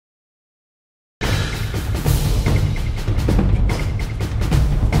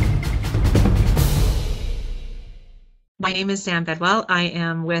My name is Sam Bedwell. I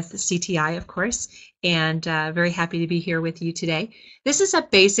am with CTI, of course, and very happy to be here with you today. This is a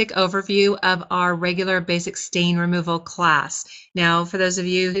basic overview of our regular basic stain removal class. Now, for those of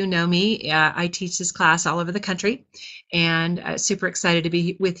you who know me, I teach this class all over the country, and super excited to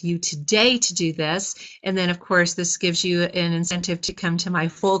be with you today to do this. And then, of course, this gives you an incentive to come to my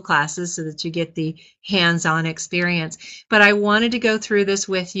full classes so that you get the hands-on experience. But I wanted to go through this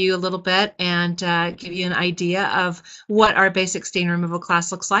with you a little bit and give you an idea of what our basic stain removal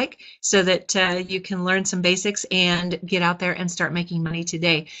class looks like so that you can learn some basics and get out there and start making money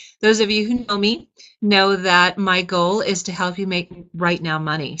today. Those of you who know me know that my goal is to help you make right now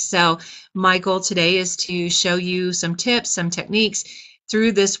money. So my goal today is to show you some tips, some techniques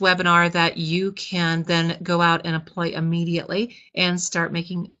through this webinar that you can then go out and apply immediately and start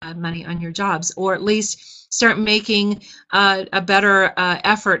making money on your jobs, or at least start making a better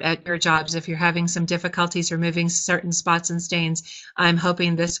effort at your jobs. If you're having some difficulties removing certain spots and stains, I'm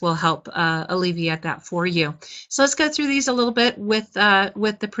hoping this will help alleviate that for you. So let's go through these a little bit with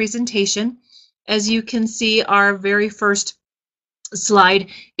the presentation. As you can see, our very first slide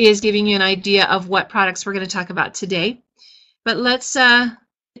is giving you an idea of what products we're going to talk about today. But let's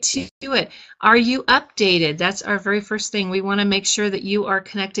to it. Are you updated? That's our very first thing. We want to make sure that you are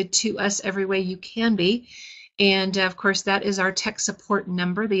connected to us every way you can be. And of course, that is our tech support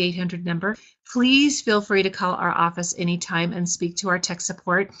number, the 800 number. Please feel free to call our office anytime and speak to our tech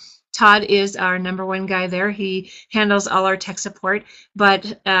support. Todd is our #1 guy there. He handles all our tech support.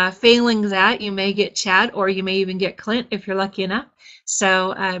 But failing that, you may get Chad, or you may even get Clint if you're lucky enough.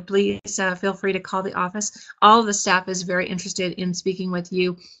 So please feel free to call the office. All of the staff is very interested in speaking with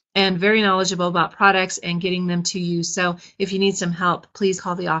you and very knowledgeable about products and getting them to you. So if you need some help, please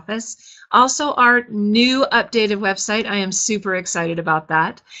call the office. Also, our new updated website, I am super excited about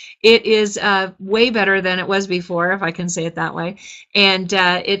that. It is way better than it was before, if I can say it that way. And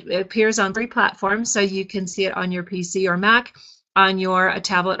it appears on 3 platforms, so you can see it on your PC or Mac, on your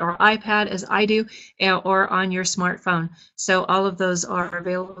tablet or iPad, as I do, or on your smartphone. So all of those are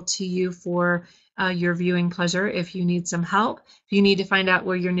available to you for your viewing pleasure. If you need some help, if you need to find out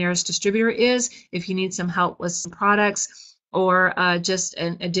where your nearest distributor is, if you need some help with some products, or just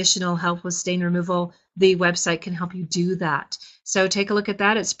an additional help with stain removal, the website can help you do that. So take a look at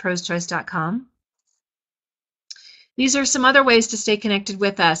that. It's proschoice.com. These are some other ways to stay connected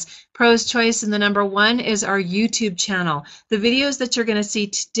with us. Pros Choice and the #1 is our YouTube channel. The videos that you're going to see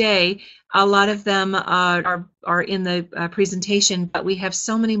today, a lot of them are in the presentation, but we have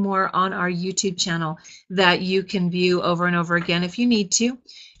so many more on our YouTube channel that you can view over and over again if you need to,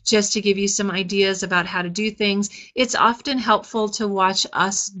 just to give you some ideas about how to do things. It's often helpful to watch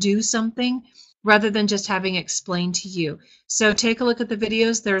us do something rather than just having explained to you. So take a look at the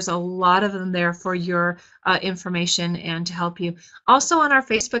videos. There's a lot of them there for your information and to help you. Also on our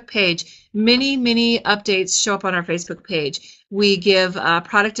Facebook page, many updates show up on our Facebook page. We give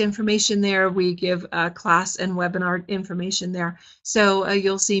product information there. We give class and webinar information there. So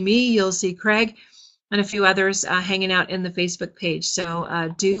you'll see me, you'll see Craig, and a few others hanging out in the Facebook page.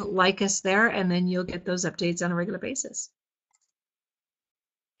 So do like us there, and then you'll get those updates on a regular basis.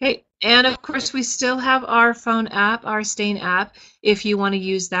 Okay, and of course we still have our phone app, our Stain app, if you want to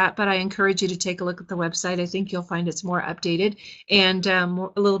use that, but I encourage you to take a look at the website. I think you'll find it's more updated and a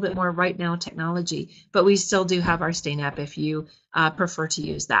little bit more right now technology, but we still do have our Stain app if you prefer to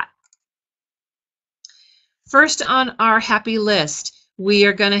use that. First on our happy list, we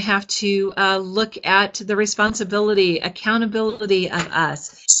are going to have to look at the responsibility, accountability of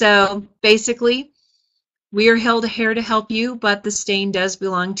us. So basically, we are held here to help you, but the stain does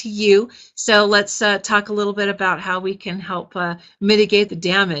belong to you. So let's talk a little bit about how we can help mitigate the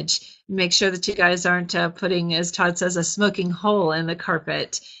damage. Make sure that you guys aren't putting, as Todd says, a smoking hole in the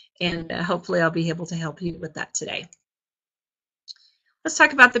carpet. And hopefully I'll be able to help you with that today. Let's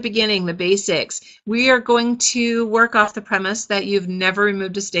talk about the beginning, the basics. We are going to work off the premise that you've never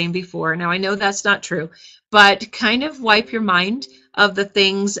removed a stain before. Now, I know that's not true, but kind of wipe your mind of the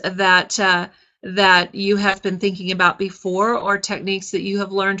things that you have been thinking about before, or techniques that you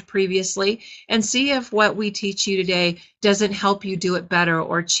have learned previously, and see if what we teach you today doesn't help you do it better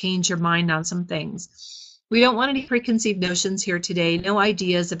or change your mind on some things. We don't want any preconceived notions here today, no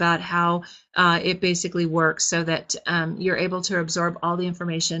ideas about how it basically works, so that you're able to absorb all the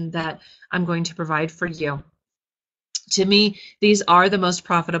information that I'm going to provide for you. To me, these are the most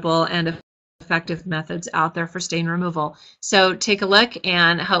profitable and effective methods out there for stain removal. So take a look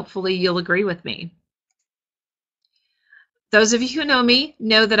and hopefully you'll agree with me. Those of you who know me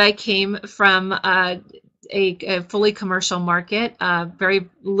know that I came from a fully commercial market, very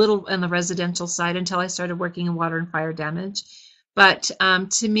little on the residential side until I started working in water and fire damage. But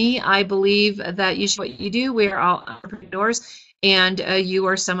to me, I believe that what you do, we are all entrepreneurs, and you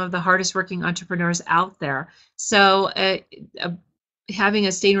are some of the hardest working entrepreneurs out there. So having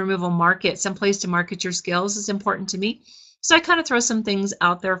a stain removal market, some place to market your skills, is important to me. So I kind of throw some things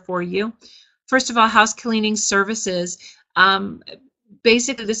out there for you. First of all, house cleaning services.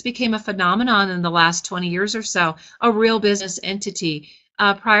 Basically, this became a phenomenon in the last 20 years or so, a real business entity.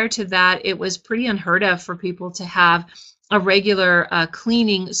 Prior to that, it was pretty unheard of for people to have a regular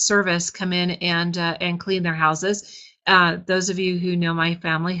cleaning service come in and clean their houses. Those of you who know my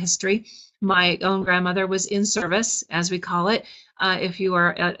family history, my own grandmother was in service, as we call it. If you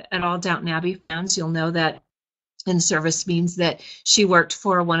are at all Downton Abbey fans, you'll know that in service means that she worked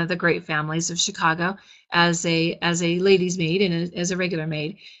for one of the great families of Chicago as a lady's maid and as a regular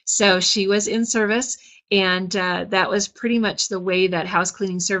maid. So she was in service, and that was pretty much the way that house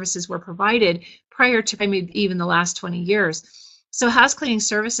cleaning services were provided prior to even the last 20 years. So house cleaning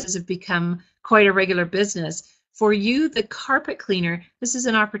services have become quite a regular business. For you, the carpet cleaner, this is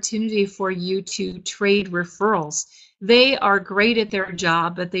an opportunity for you to trade referrals. They are great at their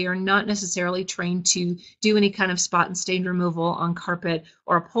job, but they are not necessarily trained to do any kind of spot and stain removal on carpet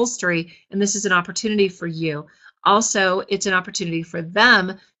or upholstery, and this is an opportunity for you. Also, it's an opportunity for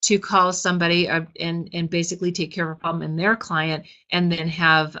them to call somebody and basically take care of a problem in their client, and then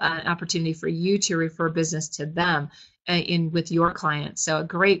have an opportunity for you to refer business to them with your client. So a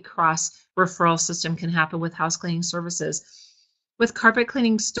great cross referral system can happen with house cleaning services. With carpet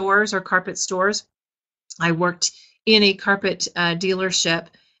cleaning stores or carpet stores, I worked in a carpet dealership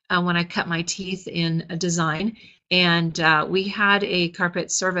when I cut my teeth in design, and we had a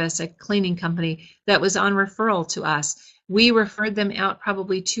carpet service, a cleaning company that was on referral to us. We referred them out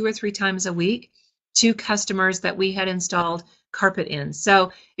probably 2 or 3 times a week to customers that we had installed carpet in.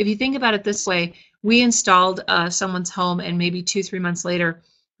 So if you think about it this way, we installed someone's home, and maybe 2-3 months later,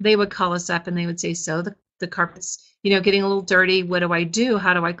 they would call us up and they would say, so the carpet's, getting a little dirty. What do I do?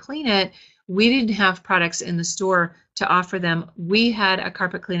 How do I clean it? We didn't have products in the store to offer them. We had a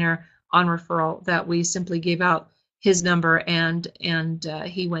carpet cleaner on referral that we simply gave out his number, and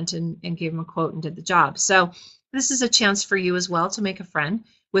he went and gave him a quote and did the job. So this is a chance for you as well to make a friend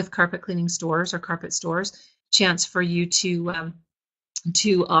with carpet cleaning stores or carpet stores. Chance for you to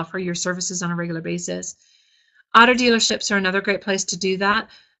offer your services on a regular basis. Auto dealerships are another great place to do that.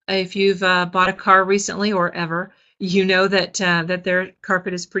 If you've bought a car recently or ever, you know that that their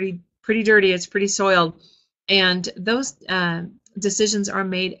carpet is pretty dirty. It's pretty soiled, and those decisions are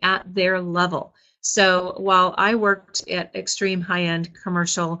made at their level. So while I worked at extreme high-end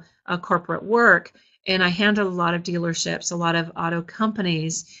commercial corporate work, and I handled a lot of dealerships, a lot of auto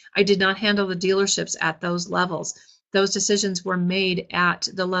companies, I did not handle the dealerships at those levels. Those decisions were made at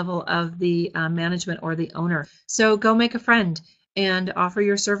the level of the management or the owner. So go make a friend and offer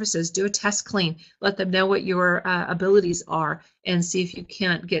your services. Do a test clean. Let them know what your abilities are, and see if you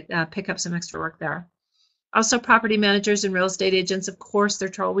can't pick up some extra work there. Also, property managers and real estate agents, of course,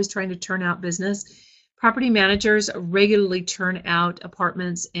 they're always trying to turn out business. Property managers regularly turn out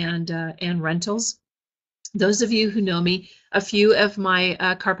apartments and rentals. Those of you who know me, a few of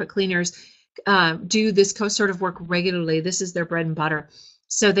my carpet cleaners do this sort of work regularly. This is their bread and butter.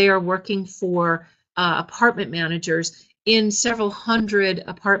 So they are working for apartment managers in several hundred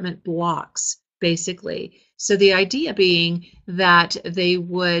apartment blocks, basically. So the idea being that they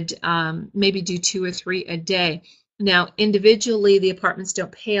would maybe do 2 or 3 a day. Now, individually, the apartments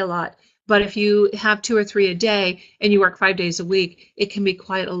don't pay a lot, but if you have 2 or 3 a day and you work 5 days a week, it can be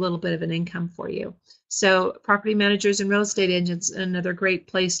quite a little bit of an income for you. So property managers and real estate agents, another great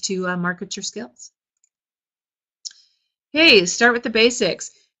place to market your skills. Hey, start with the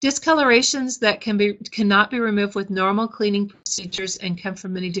basics. Discolorations that cannot be removed with normal cleaning procedures and come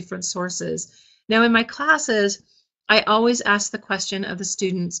from many different sources. Now, in my classes, I always ask the question of the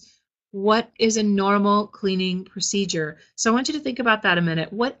students, what is a normal cleaning procedure? So I want you to think about that a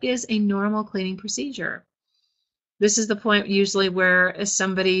minute. What is a normal cleaning procedure? This is the point usually where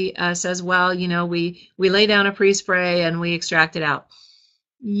somebody says, well, we lay down a pre-spray and we extract it out.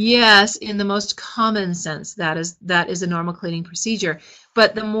 Yes, in the most common sense, that is a normal cleaning procedure.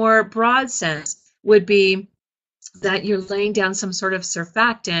 But the more broad sense would be that you're laying down some sort of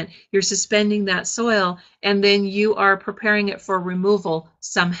surfactant, you're suspending that soil, and then you are preparing it for removal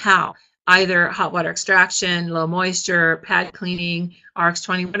somehow, either hot water extraction, low moisture, pad cleaning,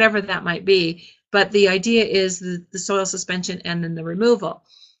 RX-20, whatever that might be. But the idea is the soil suspension and then the removal.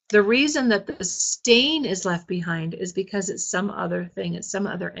 The reason that the stain is left behind is because it's some other thing, it's some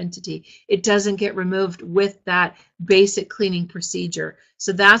other entity. It doesn't get removed with that basic cleaning procedure.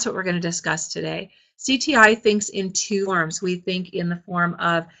 So that's what we're going to discuss today. CTI thinks in two forms. We think in the form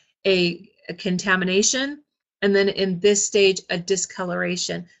of a contamination, and then in this stage, a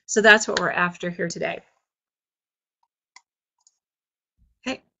discoloration. So that's what we're after here today.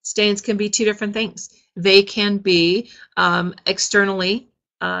 Okay, stains can be two different things. They can be externally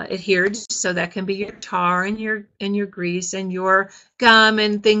adhered, so that can be your tar and your grease and your gum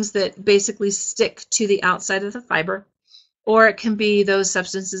and things that basically stick to the outside of the fiber. Or it can be those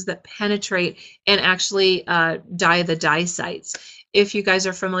substances that penetrate and actually dye the dye sites. If you guys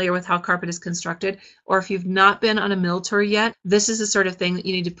are familiar with how carpet is constructed, or if you've not been on a mill tour yet, this is the sort of thing that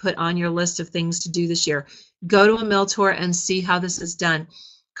you need to put on your list of things to do this year. Go to a mill tour and see how this is done.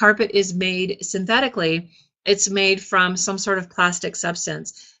 Carpet is made synthetically. It's made from some sort of plastic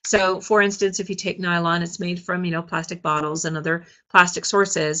substance. So, for instance, if you take nylon, it's made from, plastic bottles and other plastic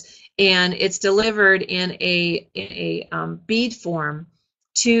sources, and it's delivered in a bead form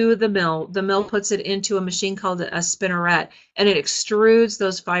to the mill. The mill puts it into a machine called a spinneret, and it extrudes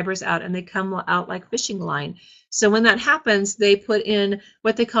those fibers out, and they come out like fishing line. So when that happens, they put in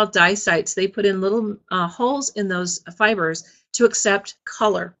what they call dye sites. They put in little holes in those fibers to accept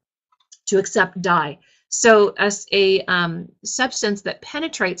color, to accept dye. So as a substance that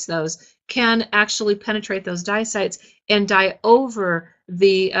penetrates those can actually penetrate those dye sites and dye over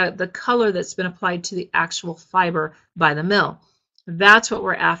the color that's been applied to the actual fiber by the mill. That's what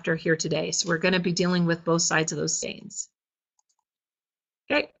we're after here today. So we're going to be dealing with both sides of those stains.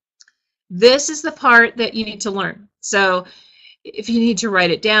 Okay, this is the part that you need to learn. So if you need to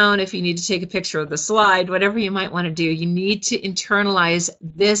write it down, if you need to take a picture of the slide, whatever you might want to do, you need to internalize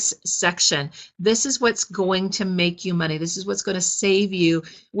this section. This is what's going to make you money. This is what's going to save you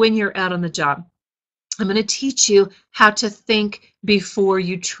when you're out on the job. I'm going to teach you how to think before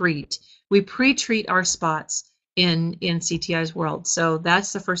you treat. We pre-treat our spots in CTI's world. So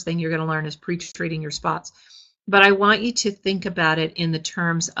that's the first thing you're going to learn is pre-treating your spots. But I want you to think about it in the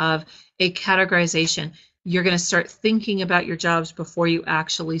terms of a categorization. You're going to start thinking about your jobs before you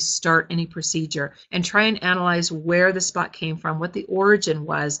actually start any procedure, and try and analyze where the spot came from, what the origin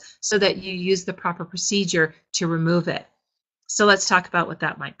was, so that you use the proper procedure to remove it. So let's talk about what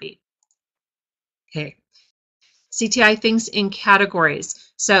that might be. Okay. CTI thinks in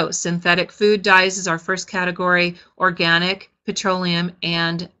categories. So synthetic food dyes is our first category, organic, petroleum,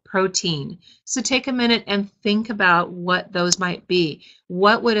 and protein. So take a minute and think about what those might be.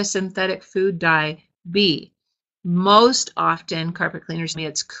 What would a synthetic food dye be? Most often, carpet cleaners,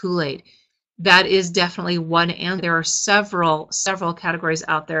 it's Kool-Aid. That is definitely one, and there are several categories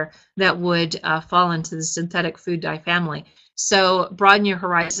out there that would fall into the synthetic food dye family. So broaden your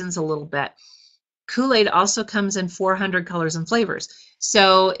horizons a little bit. Kool-Aid also comes in 400 colors and flavors,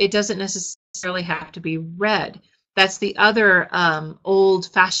 so it doesn't necessarily have to be red. That's the other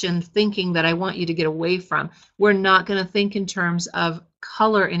old-fashioned thinking that I want you to get away from. We're not going to think in terms of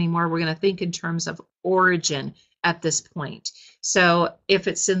color anymore. We're going to think in terms of origin at this point. So if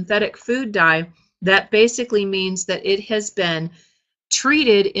it's synthetic food dye, that basically means that it has been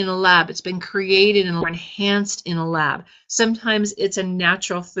treated in a lab. It's been created and enhanced in a lab. Sometimes it's a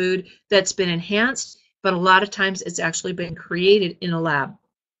natural food that's been enhanced, but a lot of times it's actually been created in a lab.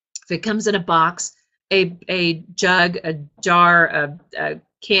 If it comes in a box, a jug, a jar, a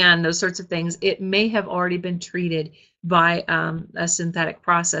can, those sorts of things, it may have already been treated by a synthetic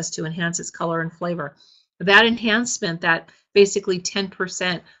process to enhance its color and flavor. That enhancement, that basically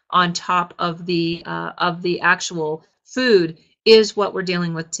 10% on top of the actual food, is what we're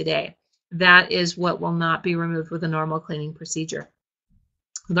dealing with today. That is what will not be removed with a normal cleaning procedure.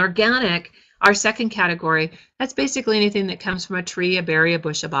 With organic, our second category, that's basically anything that comes from a tree, a berry, a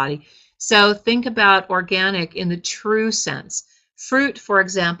bush, a body. So think about organic in the true sense. Fruit, for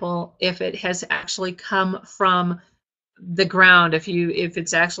example, if it has actually come from the ground, if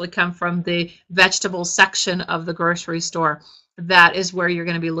it's actually come from the vegetable section of the grocery store, that is where you're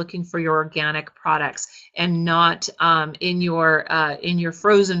going to be looking for your organic products, and not in your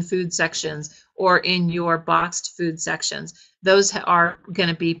frozen food sections or in your boxed food sections. Those are going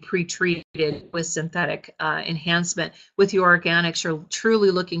to be pre-treated with synthetic enhancement. With your organics, you're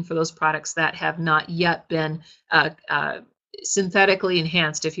truly looking for those products that have not yet been synthetically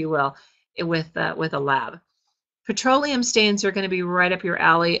enhanced, if you will, with a lab. Petroleum stains are going to be right up your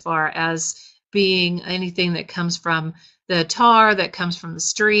alley as far as being anything that comes from the tar, that comes from the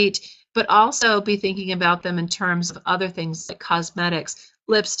street, but also be thinking about them in terms of other things like cosmetics,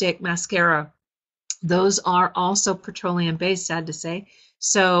 lipstick, mascara. Those are also petroleum based, sad to say.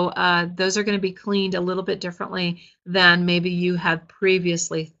 So those are going to be cleaned a little bit differently than maybe you had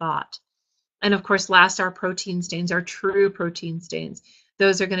previously thought. And of course, last, our protein stains, our true protein stains.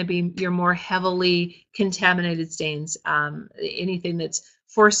 Those are going to be your more heavily contaminated stains, anything that's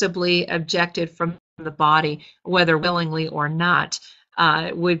forcibly ejected from the body, whether willingly or not,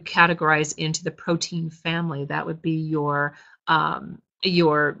 would categorize into the protein family. That would be your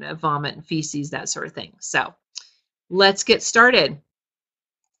vomit and feces, that sort of thing. So let's get started.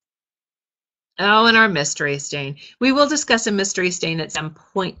 Oh, and our mystery stain. We will discuss a mystery stain at some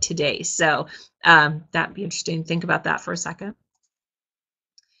point today. So that'd be interesting. Think about that for a second.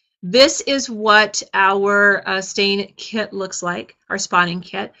 This is what our stain kit looks like, our spotting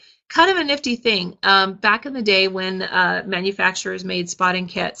kit. Kind of a nifty thing. Back in the day when manufacturers made spotting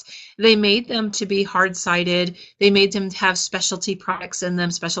kits, they made them to be hard-sided. They made them to have specialty products in them,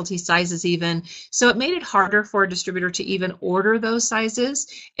 specialty sizes even. So it made it harder for a distributor to even order those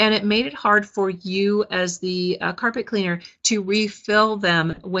sizes, and it made it hard for you as the carpet cleaner to refill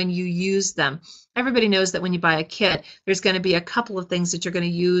them when you use them. Everybody knows that when you buy a kit, there's going to be a couple of things that you're going to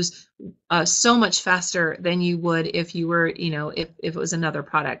use so much faster than you would if you were, if it was another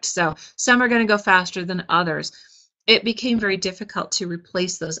product. So some are going to go faster than others. It became very difficult to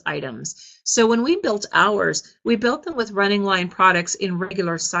replace those items. So when we built ours, we built them with running line products in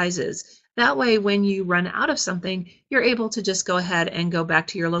regular sizes. That way, when you run out of something, you're able to just go ahead and go back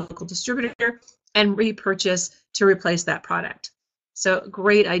to your local distributor and repurchase to replace that product. So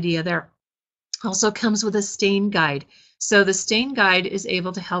great idea there. Also comes with a stain guide. So the stain guide is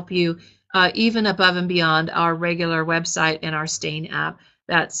able to help you even above and beyond our regular website and our stain app.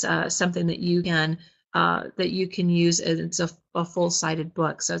 That's something that you can use, and it's a full-sided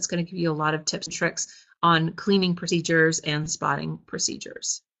book. So it's going to give you a lot of tips and tricks on cleaning procedures and spotting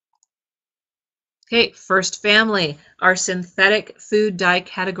procedures. Okay, first family, our synthetic food dye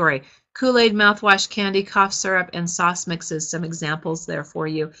category. Kool-Aid, mouthwash, candy, cough syrup, and sauce mixes. Some examples there for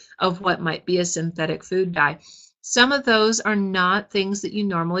you of what might be a synthetic food dye. Some of those are not things that you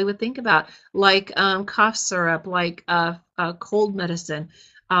normally would think about, like cough syrup, like cold medicine,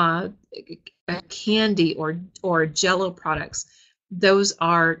 candy, or Jello products. Those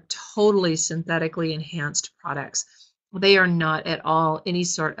are totally synthetically enhanced products. They are not at all any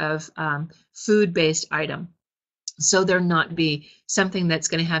sort of food-based item. So they're not be something that's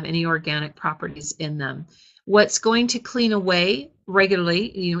going to have any organic properties in them. What's going to clean away regularly,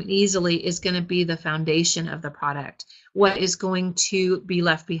 easily, is going to be the foundation of the product. What is going to be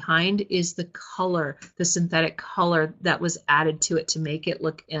left behind is the color, the synthetic color that was added to it to make it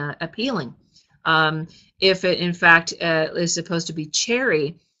look appealing. If it in fact is supposed to be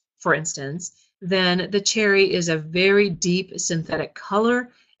cherry, for instance, then the cherry is a very deep synthetic color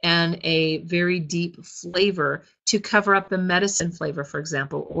and a very deep flavor to cover up the medicine flavor, for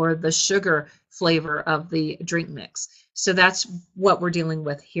example, or the sugar flavor of the drink mix. So that's what we're dealing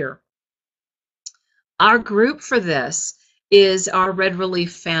with here. Our group for this is our Red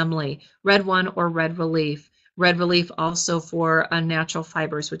Relief family, Red One or Red Relief. Red Relief also for natural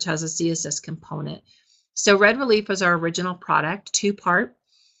fibers, which has a CSS component. So Red Relief is our original product, two-part.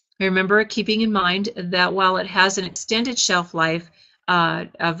 Remember, keeping in mind that while it has an extended shelf life,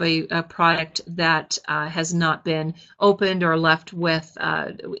 of a product that has not been opened or left with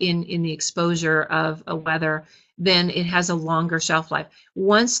in the exposure of a weather, then it has a longer shelf life.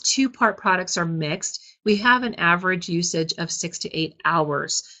 Once two-part products are mixed, we have an average usage of 6 to 8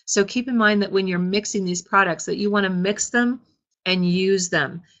 hours. So keep in mind that when you're mixing these products, that you want to mix them and use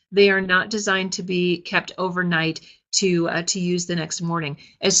them. They are not designed to be kept overnight to use the next morning.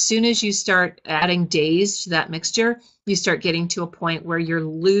 As soon as you start adding days to that mixture, you start getting to a point where you're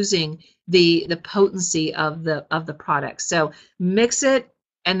losing the potency of the product. So mix it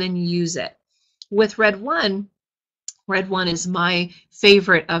and then use it. With Red One is my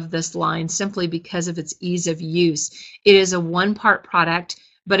favorite of this line simply because of its ease of use. It is a one-part product,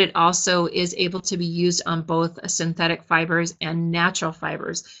 but it also is able to be used on both synthetic fibers and natural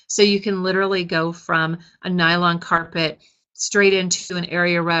fibers. So you can literally go from a nylon carpet straight into an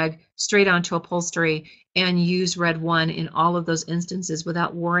area rug, straight onto upholstery, and use Red One in all of those instances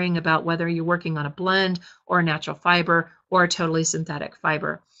without worrying about whether you're working on a blend or a natural fiber or a totally synthetic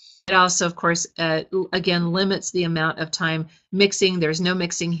fiber. It also, of course, again, limits the amount of time mixing. There's no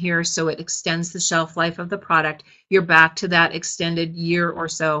mixing here, so it extends the shelf life of the product. You're back to that extended year or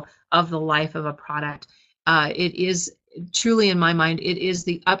so of the life of a product. It is truly, in my mind, it is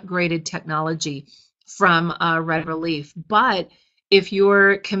the upgraded technology from Red Relief. But if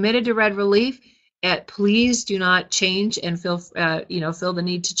you're committed to Red Relief, please do not change and feel the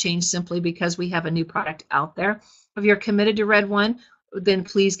need to change simply because we have a new product out there. If you're committed to Red One, then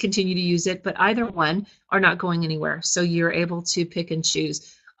please continue to use it. But either one are not going anywhere, so you're able to pick and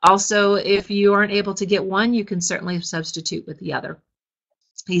choose. Also, if you aren't able to get one, you can certainly substitute with the other.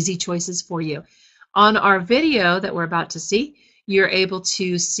 Easy choices for you. On our video that we're about to see, you're able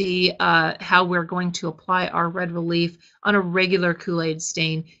to see how we're going to apply our red relief on a regular Kool-Aid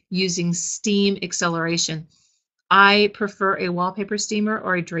stain using steam acceleration. I prefer a wallpaper steamer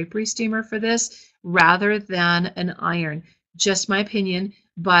or a drapery steamer for this rather than an iron. Just my opinion,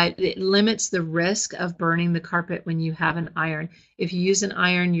 but it limits the risk of burning the carpet when you have an iron. If you use an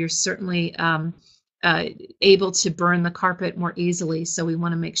iron, you're certainly able to burn the carpet more easily, so we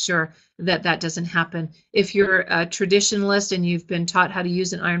want to make sure that that doesn't happen. If you're a traditionalist and you've been taught how to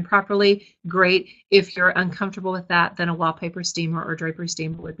use an iron properly, great. If you're uncomfortable with that, then a wallpaper steamer or drapery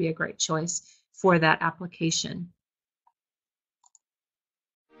steamer would be a great choice for that application.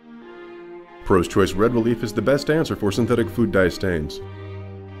 Pro's Choice Red Relief is the best answer for synthetic food dye stains.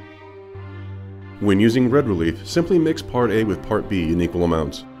 When using red relief, simply mix part A with part B in equal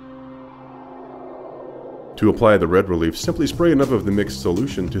amounts. To apply the red relief, simply spray enough of the mixed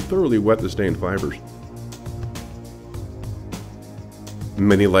solution to thoroughly wet the stained fibers.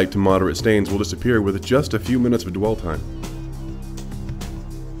 Many light to moderate stains will disappear with just a few minutes of dwell time.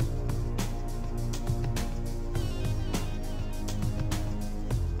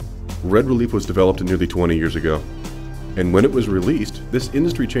 Red relief was developed nearly 20 years ago, and when it was released, this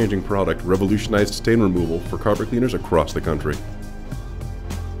industry-changing product revolutionized stain removal for carpet cleaners across the country.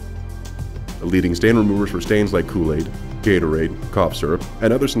 Leading stain removers for stains like Kool-Aid, Gatorade, cough syrup,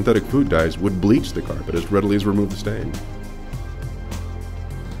 and other synthetic food dyes would bleach the carpet as readily as remove the stain.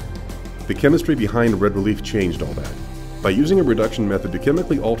 The chemistry behind red relief changed all that, by using a reduction method to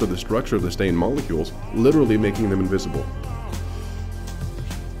chemically alter the structure of the stain molecules, literally making them invisible.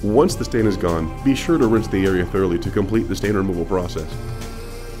 Once the stain is gone, be sure to rinse the area thoroughly to complete the stain removal process.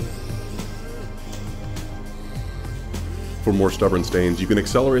 For more stubborn stains, you can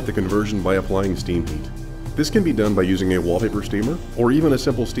accelerate the conversion by applying steam heat. This can be done by using a wallpaper steamer or even a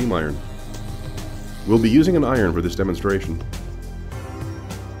simple steam iron. We'll be using an iron for this demonstration.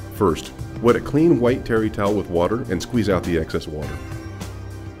 First, wet a clean white terry towel with water and squeeze out the excess water.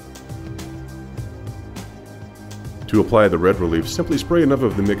 To apply the red relief, simply spray enough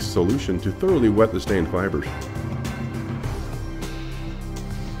of the mixed solution to thoroughly wet the stained fibers.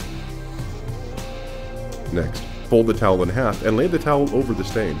 Next, fold the towel in half and lay the towel over the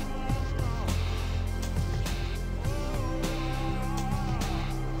stain.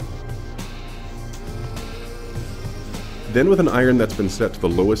 Then with an iron that's been set to the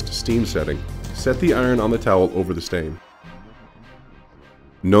lowest steam setting, set the iron on the towel over the stain.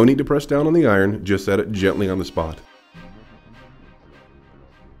 No need to press down on the iron, just set it gently on the spot.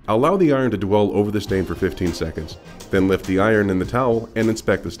 Allow the iron to dwell over the stain for 15 seconds, then lift the iron and the towel and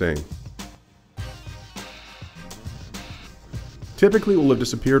inspect the stain. Typically it will have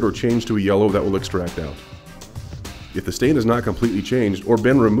disappeared or changed to a yellow that will extract out. If the stain is not completely changed or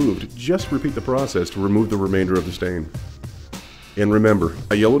been removed, just repeat the process to remove the remainder of the stain. And remember,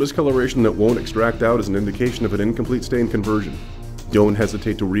 a yellow discoloration that won't extract out is an indication of an incomplete stain conversion. Don't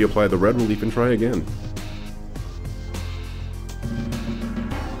hesitate to reapply the red relief and try again.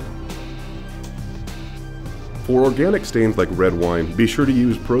 For organic stains like red wine, be sure to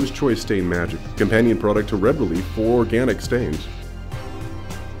use Pro's Choice Stain Magic, companion product to red relief for organic stains.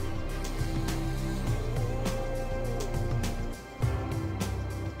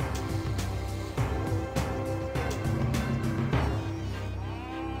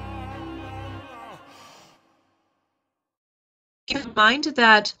 Keep in mind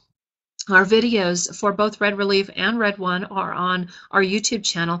that our videos for both Red Relief and Red One are on our YouTube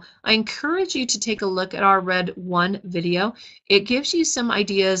channel. I encourage you to take a look at our Red One video. It gives you some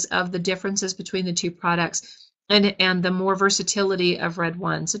ideas of the differences between the two products and the more versatility of Red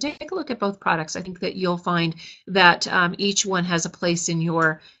One. So take a look at both products. I think that you'll find that each one has a place in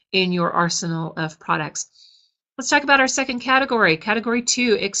your arsenal of products. Let's talk about our second category. Category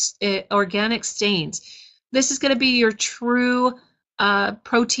 2, organic stains. This is going to be your true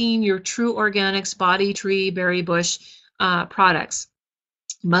protein, your true organics, body, tree, berry, bush products.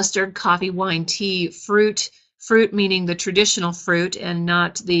 Mustard, coffee, wine, tea, fruit meaning the traditional fruit and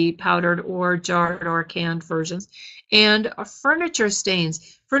not the powdered or jarred or canned versions, and furniture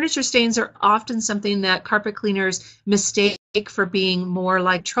stains. Furniture stains are often something that carpet cleaners mistake for being more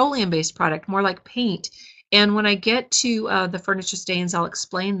like petroleum-based product, more like paint. And when I get to the furniture stains, I'll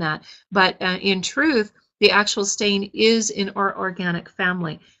explain that. But in truth, the actual stain is in our organic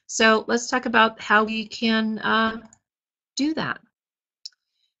family. So let's talk about how we can do that.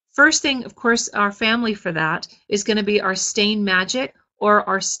 First thing, of course, our family for that is going to be our Stain Magic or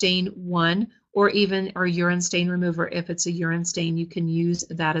our Stain 1, or even our urine stain remover. If it's a urine stain, you can use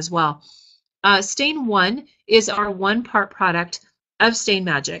that as well. Stain 1 is our 1-part product of Stain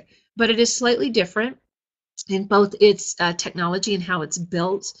Magic, but it is slightly different in both its technology and how it's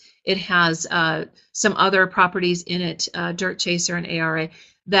built. It has some other properties in it, Dirt Chaser and ARA,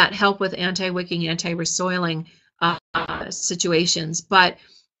 that help with anti-wicking, anti-resoiling situations, but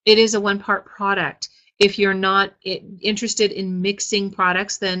it is a 1-part product. If you're not interested in mixing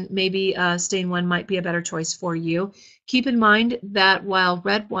products, then maybe Stain 1 might be a better choice for you. Keep in mind that while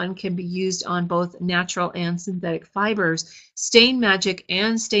Red 1 can be used on both natural and synthetic fibers, Stain Magic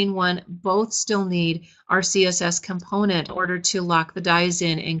and Stain 1 both still need our CSS component in order to lock the dyes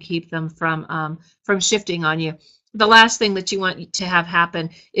in and keep them from shifting on you. The last thing that you want to have happen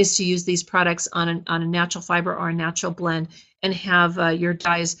is to use these products on a natural fiber or a natural blend and have your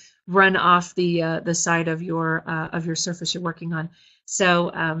dyes run off the side of your surface you're working on.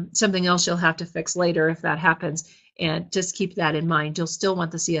 So something else you'll have to fix later if that happens, and just keep that in mind. You'll still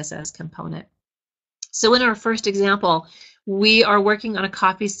want the CSS component. So in our first example, we are working on a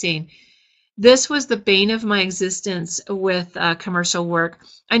coffee stain. This was the bane of my existence with commercial work.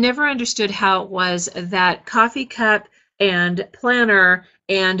 I never understood how it was that coffee cup and planner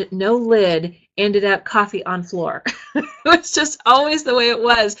and no lid ended up coffee on floor. It was just always the way it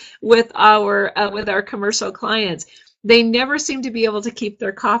was with our commercial clients. They never seemed to be able to keep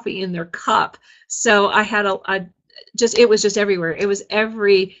their coffee in their cup. So I had it was just everywhere. It was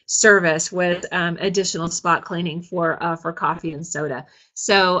every service with additional spot cleaning for coffee and soda.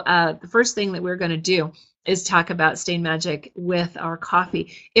 So the first thing that we're going to do is talk about Stain Magic with our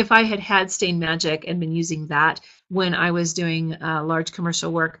coffee. If I had had Stain Magic and been using that when I was doing large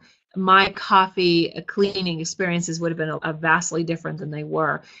commercial work, my coffee cleaning experiences would have been vastly different than they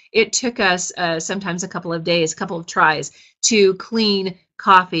were. It took us sometimes a couple of days, a couple of tries to clean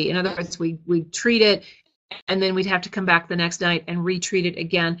coffee. In other words, we'd treat it, and then we'd have to come back the next night and retreat it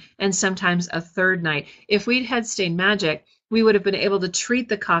again, and sometimes a third night. If we'd had Stain Magic, we would have been able to treat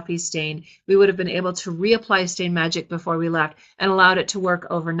the coffee stain. We would have been able to reapply Stain Magic before we left and allowed it to work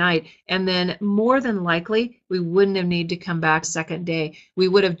overnight. And then more than likely, we wouldn't have needed to come back second day. We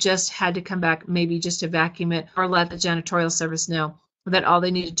would have just had to come back maybe just to vacuum it or let the janitorial service know that all they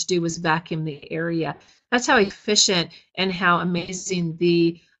needed to do was vacuum the area. That's how efficient and how amazing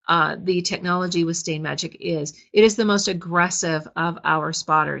the technology with Stain Magic is. It is the most aggressive of our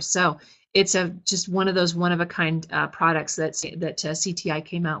spotters. So it's just one of those one-of-a-kind products that CTI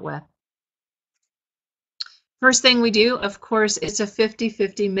came out with. First thing we do, of course, it's a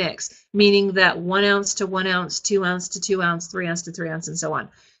 50-50 mix, meaning that 1 ounce to 1 ounce, 2 ounce to 2 ounce, 3 ounce to 3 ounce, and so on.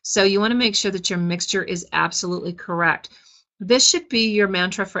 So you want to make sure that your mixture is absolutely correct. This should be your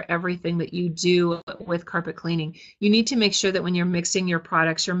mantra for everything that you do with carpet cleaning. You need to make sure that when you're mixing your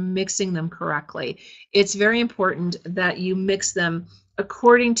products, you're mixing them correctly. It's very important that you mix them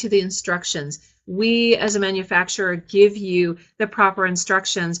according to the instructions. We, as a manufacturer, give you the proper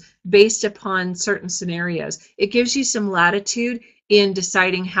instructions based upon certain scenarios. It gives you some latitude in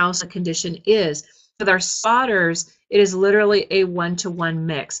deciding how the condition is. With our spotters, it is literally a 1-to-1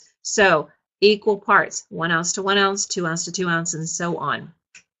 mix. So equal parts, 1 ounce to 1 ounce, 2 ounce to 2 ounce, and so on.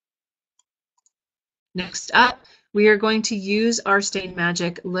 Next up, we are going to use our Stain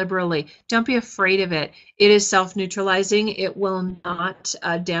Magic liberally. Don't be afraid of it. It is self-neutralizing. It will not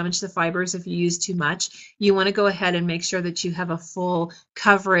damage the fibers if you use too much. You want to go ahead and make sure that you have a full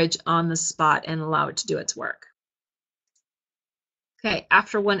coverage on the spot and allow it to do its work. Okay,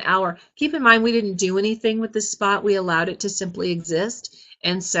 after 1 hour, keep in mind we didn't do anything with this spot. We allowed it to simply exist.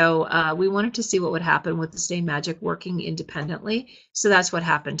 And so we wanted to see what would happen with the Stain Magic working independently. So that's what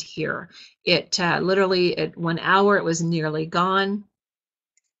happened here. It literally at 1 hour, it was nearly gone.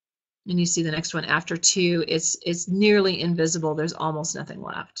 And you see the next one after 2, it's nearly invisible. There's almost nothing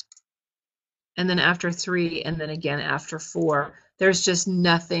left. And then after 3, and then again after 4, there's just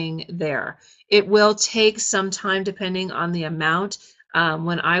nothing there. It will take some time depending on the amount.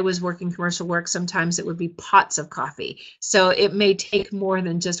 When I was working commercial work, sometimes it would be pots of coffee. So it may take more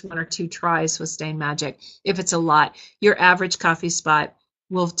than just 1 or 2 tries with Stain Magic. If it's a lot, your average coffee spot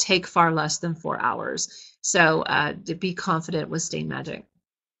will take far less than 4 hours. So to be confident with Stain Magic.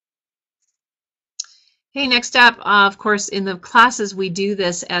 Hey, next up, of course, in the classes, we do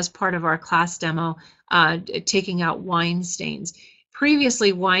this as part of our class demo, taking out wine stains.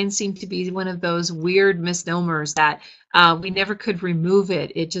 Previously, wine seemed to be one of those weird misnomers that we never could remove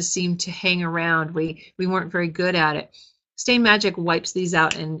it. It just seemed to hang around. We weren't very good at it. Stain Magic wipes these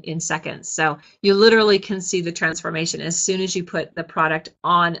out in seconds. So you literally can see the transformation. As soon as you put the product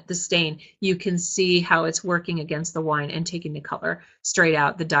on the stain, you can see how it's working against the wine and taking the color straight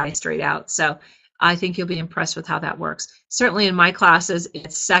out, the dye straight out. So I think you'll be impressed with how that works. Certainly in my classes,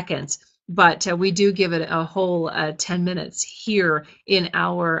 it's seconds, but we do give it a whole 10 minutes here in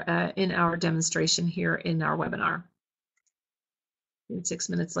our demonstration here in our webinar. And 6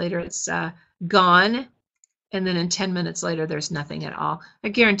 minutes later, it's gone. And then in 10 minutes later, there's nothing at all. I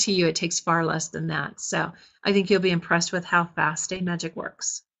guarantee you it takes far less than that. So I think you'll be impressed with how fast Stain Magic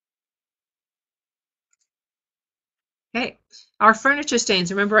works. Okay, our furniture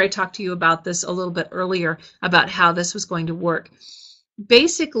stains. Remember I talked to you about this a little bit earlier about how this was going to work.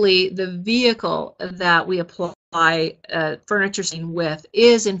 Basically, the vehicle that we apply furniture stain with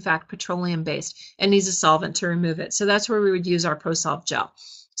is in fact petroleum based and needs a solvent to remove it. So that's where we would use our ProSolve gel.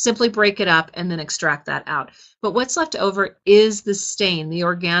 Simply break it up and then extract that out. But what's left over is the stain, the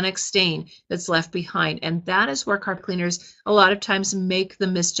organic stain that's left behind. And that is where carpet cleaners a lot of times make the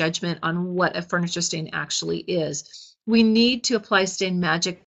misjudgment on what a furniture stain actually is. We need to apply Stain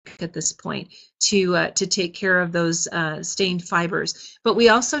Magic at this point to take care of those stained fibers. But we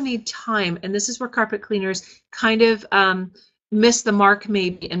also need time, and this is where carpet cleaners kind of miss the mark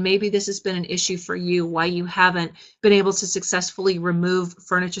maybe, and maybe this has been an issue for you, why you haven't been able to successfully remove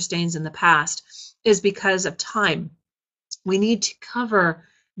furniture stains in the past, is because of time. We need to cover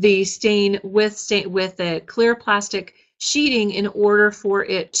the stain with a clear plastic sheeting in order for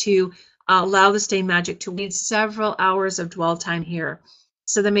it to allow the Stain Magic to need several hours of dwell time here.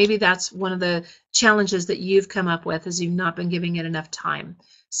 So then maybe that's one of the challenges that you've come up with, is you've not been giving it enough time.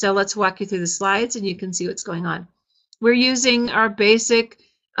 So let's walk you through the slides and you can see what's going on. We're using our basic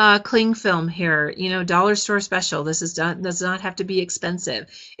cling film here, you know, dollar store special. This does not have to be expensive.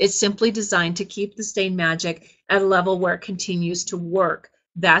 It's simply designed to keep the Stain Magic at a level where it continues to work.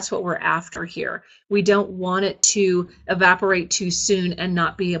 That's what we're after here. We don't want it to evaporate too soon and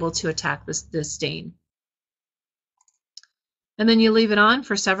not be able to attack the stain. And then you leave it on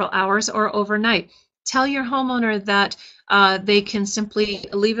for several hours or overnight. Tell your homeowner that they can simply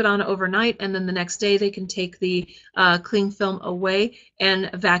leave it on overnight, and then the next day they can take the cling film away and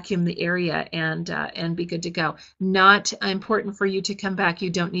vacuum the area and be good to go. Not important for you to come back.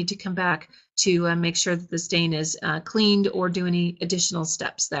 You don't need to come back to make sure that the stain is cleaned or do any additional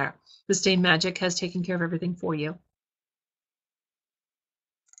steps there. The Stain Magic has taken care of everything for you.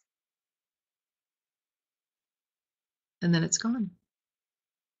 And then it's gone.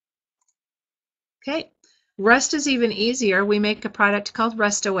 Okay. Rust is even easier. We make a product called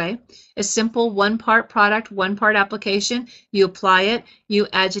Rust Away. A simple one-part product, one-part application. You apply it, you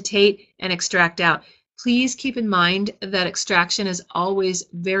agitate, and extract out. Please keep in mind that extraction is always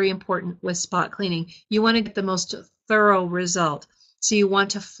very important with spot cleaning. You want to get the most thorough result. So you want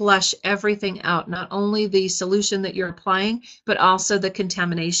to flush everything out, not only the solution that you're applying, but also the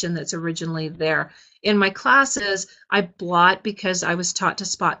contamination that's originally there. In my classes, I blot because I was taught to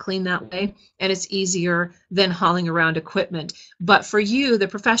spot clean that way, and it's easier than hauling around equipment. But for you, the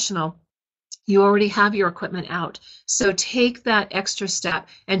professional, you already have your equipment out. So take that extra step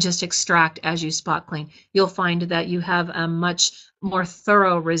and just extract as you spot clean. You'll find that you have a much more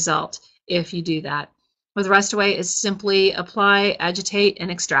thorough result if you do that. With Rust Away is simply apply, agitate,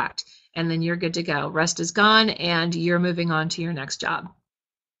 and extract, and then you're good to go. Rust is gone, and you're moving on to your next job.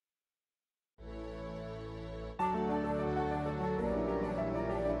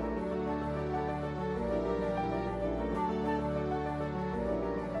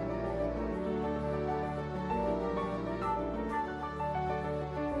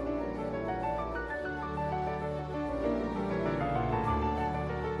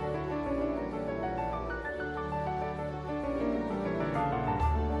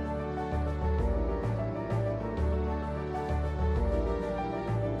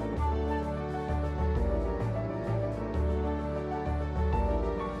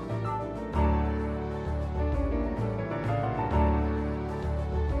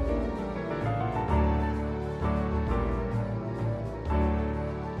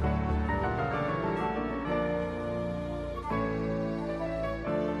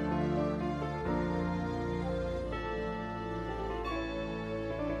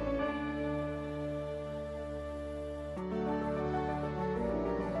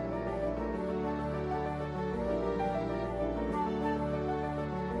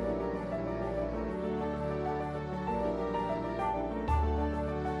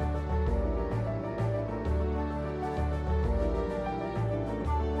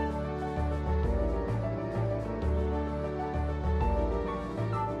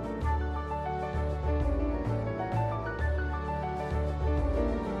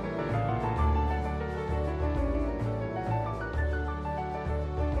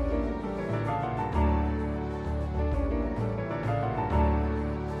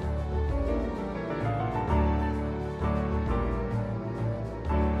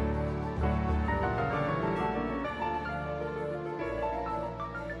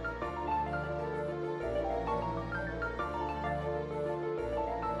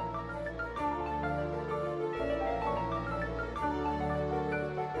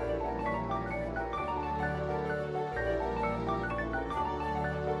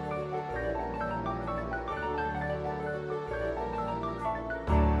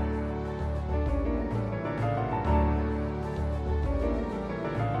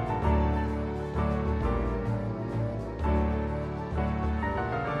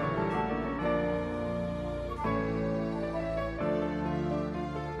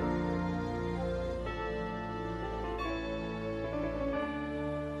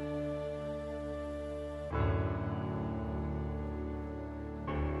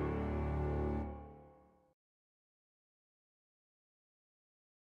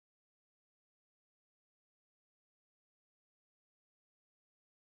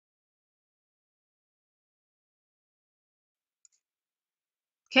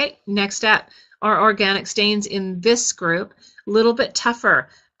 Okay, next up are organic stains in this group, a little bit tougher.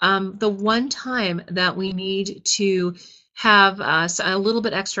 The one time that we need to have a little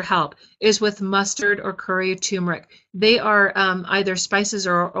bit extra help is with mustard or curry or turmeric. They are either spices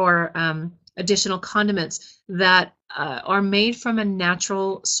or additional condiments that are made from a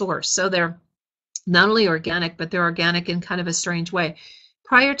natural source. So they're not only organic, but they're organic in kind of a strange way.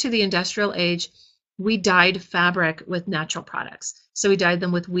 Prior to the industrial age, we dyed fabric with natural products. So we dyed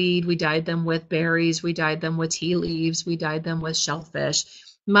them with weed, we dyed them with berries, we dyed them with tea leaves, we dyed them with shellfish.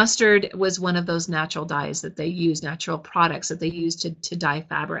 Mustard was one of those natural dyes that they use, natural products that they use to dye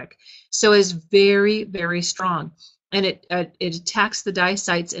fabric. So it's very, very strong. And it attacks the dye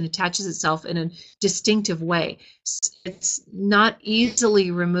sites and attaches itself in a distinctive way. It's not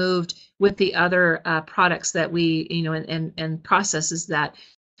easily removed with the other products that we, and processes that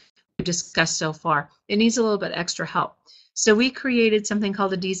we've discussed so far. It needs a little bit extra help. So we created something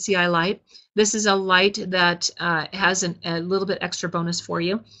called a DCI light. This is a light that has a little bit extra bonus for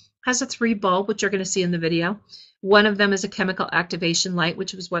you. It has a 3 bulb, which you're going to see in the video. One of them is a chemical activation light,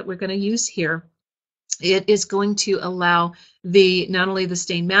 which is what we're going to use here. It is going to allow not only the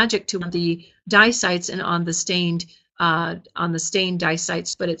stain magic to the dye sites and on the stained dye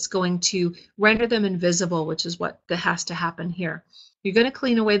sites, but it's going to render them invisible, which is what has to happen here. You're going to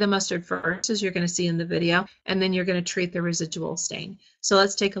clean away the mustard first, as you're going to see in the video, and then you're going to treat the residual stain. So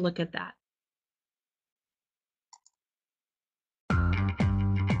let's take a look at that.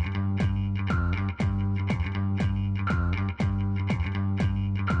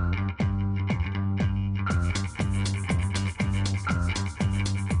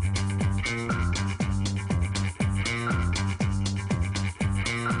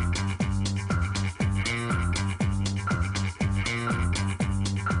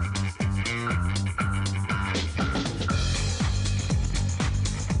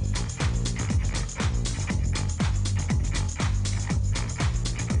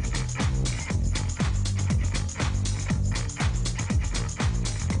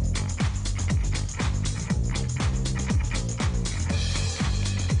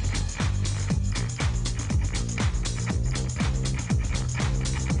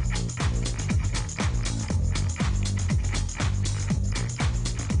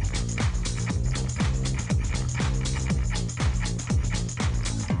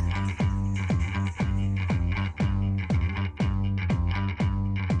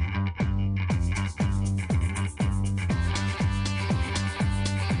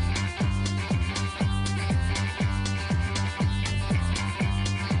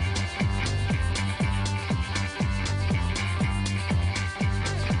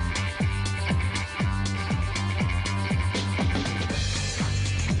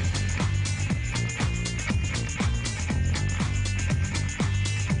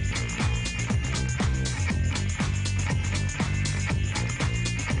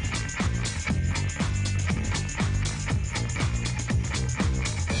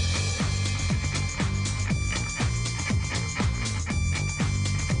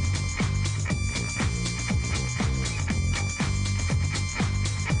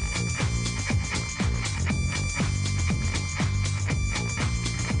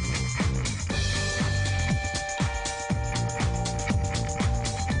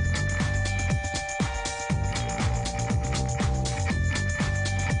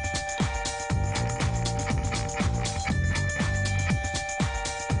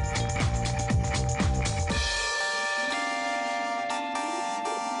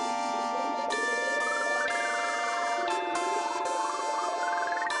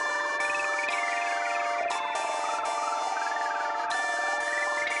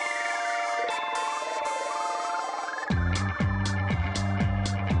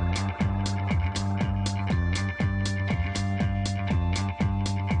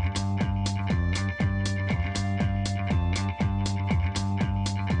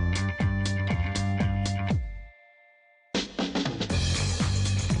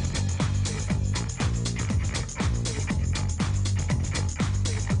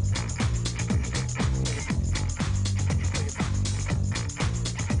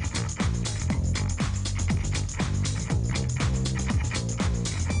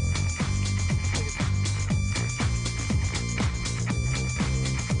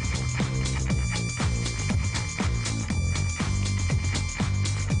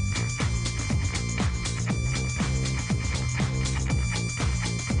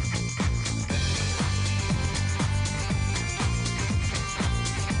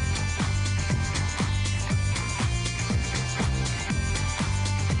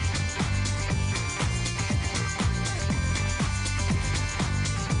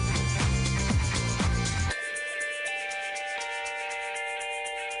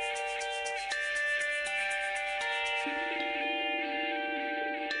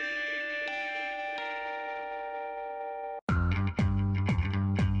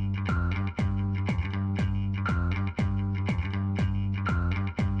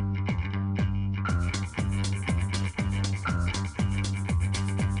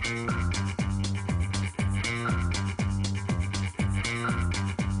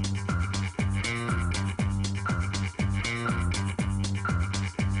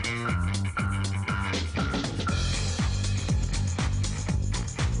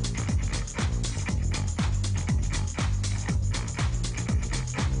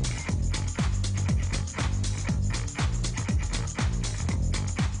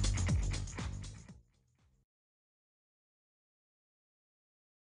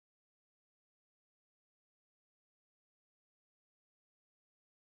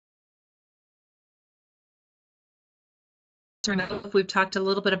 I don't know if we've talked a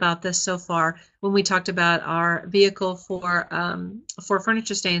little bit about this so far when we talked about our vehicle for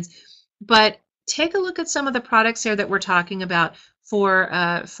furniture stains, but take a look at some of the products there that we're talking about for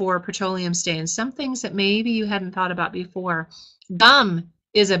petroleum stains. Some things that maybe you hadn't thought about before. Gum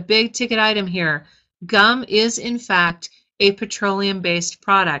is a big ticket item here. Gum is in fact a petroleum-based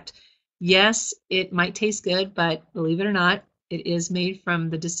product. Yes, it might taste good, but believe it or not, it is made from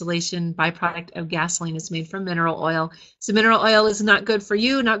the distillation byproduct of gasoline. It's made from mineral oil. So mineral oil is not good for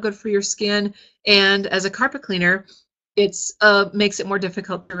you, not good for your skin, and as a carpet cleaner, it's makes it more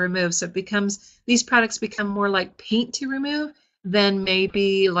difficult to remove. So it becomes, these products become more like paint to remove than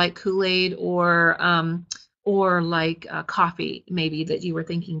maybe like Kool-Aid or like coffee maybe that you were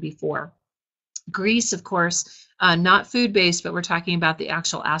thinking before. Grease, of course, not food-based, but we're talking about the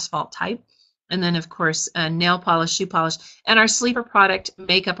actual asphalt type. And then, of course, nail polish, shoe polish, and our sleeper product,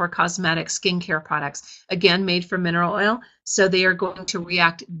 makeup or cosmetic skincare products, again, made from mineral oil. So they are going to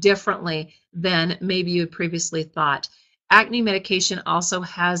react differently than maybe you had previously thought. Acne medication also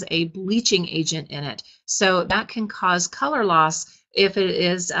has a bleaching agent in it. So that can cause color loss if it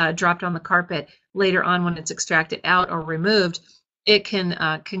is dropped on the carpet later on when it's extracted out or removed. It can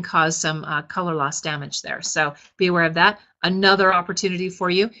cause some color loss damage there. So be aware of that. Another opportunity for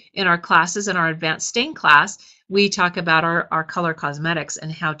you in our classes, in our advanced stain class, we talk about our color cosmetics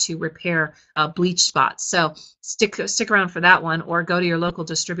and how to repair bleach spots. So stick around for that one, or go to your local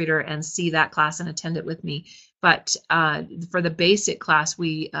distributor and see that class and attend it with me. But for the basic class,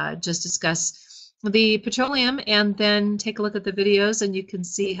 we just discuss the petroleum, and then take a look at the videos and you can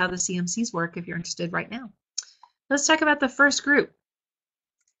see how the CMCs work if you're interested right now. Let's talk about the first group.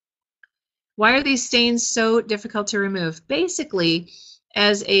 Why are these stains so difficult to remove? Basically,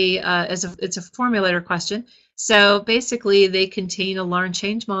 it's a formulator question. So basically, they contain a Larn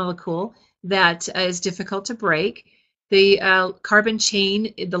change molecule that is difficult to break. The carbon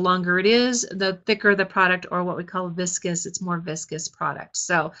chain, the longer it is, the thicker the product, or what we call viscous. It's more viscous product.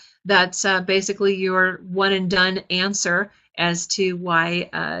 So that's basically your one and done answer as to why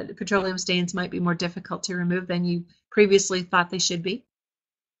petroleum stains might be more difficult to remove than you previously thought they should be.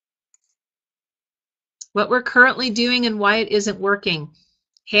 What we're currently doing and why it isn't working.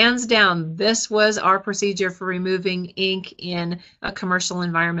 Hands down, this was our procedure for removing ink in a commercial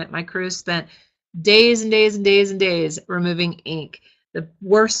environment. My crew spent days and days and days and days removing ink. The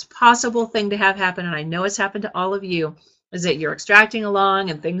worst possible thing to have happen, and I know it's happened to all of you, is that you're extracting along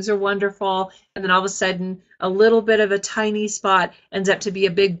and things are wonderful, and then all of a sudden a little bit of a tiny spot ends up to be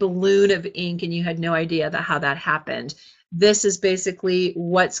a big balloon of ink and you had no idea how that happened. This is basically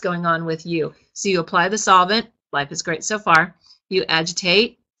what's going on with you. So you apply the solvent, life is great so far. You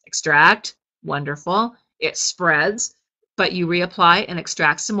agitate, extract, wonderful. It spreads, but you reapply and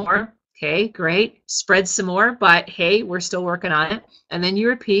extract some more. Okay, great. Spread some more, but hey, we're still working on it. And then you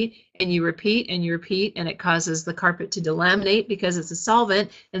repeat and you repeat and you repeat, and it causes the carpet to delaminate because it's a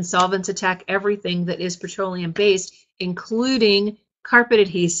solvent, and solvents attack everything that is petroleum based, including carpet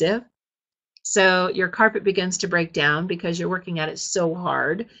adhesive. So your carpet begins to break down because you're working at it so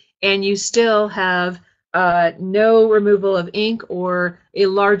hard, and you still have no removal of ink or a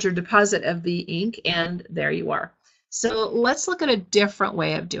larger deposit of the ink, and there you are. So let's look at a different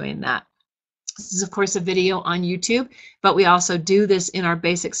way of doing that. This is, of course, a video on YouTube, but we also do this in our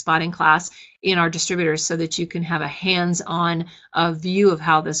basic spotting class in our distributors so that you can have a hands-on view of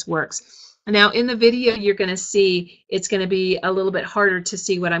how this works. Now, in the video, you're going to see it's going to be a little bit harder to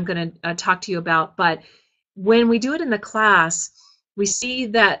see what I'm going to talk to you about, but when we do it in the class, we see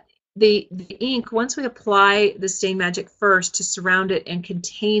that the ink, once we apply the Stain Magic first to surround it and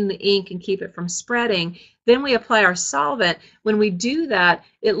contain the ink and keep it from spreading, then we apply our solvent. When we do that,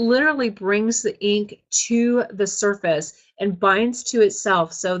 it literally brings the ink to the surface and binds to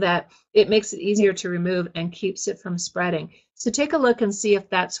itself so that it makes it easier to remove and keeps it from spreading. So take a look and see if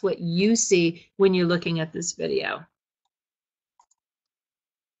that's what you see when you're looking at this video.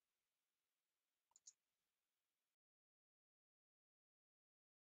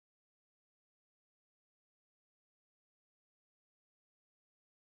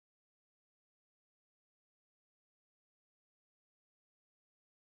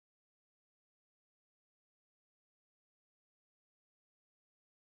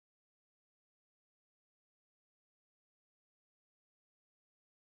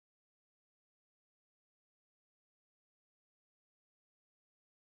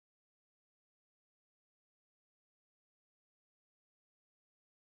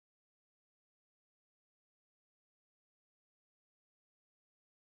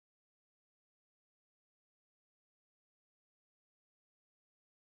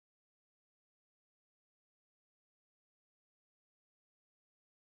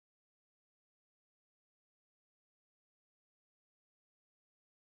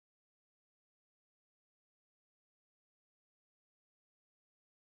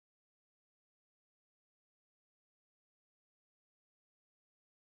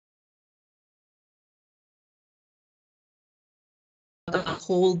 the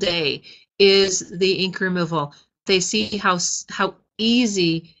whole day is the ink removal. They see how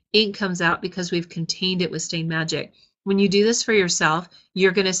easy ink comes out because we've contained it with Stain Magic. When you do this for yourself,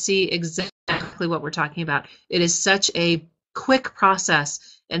 you're going to see exactly what we're talking about. It is such a quick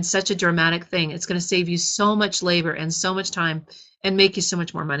process and such a dramatic thing. It's going to save you so much labor and so much time and make you so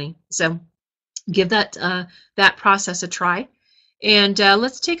much more money. So give that process a try. And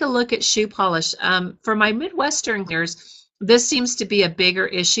let's take a look at shoe polish. For my Midwestern cleaners, this seems to be a bigger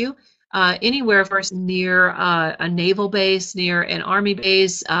issue. Anywhere, of course, near a naval base, near an army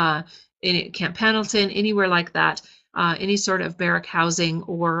base, in Camp Pendleton, anywhere like that, any sort of barrack housing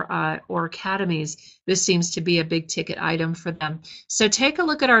or academies, this seems to be a big ticket item for them. So take a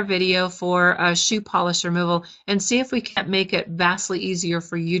look at our video for shoe polish removal and see if we can't make it vastly easier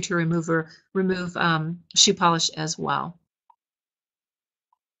for you to remove shoe polish as well.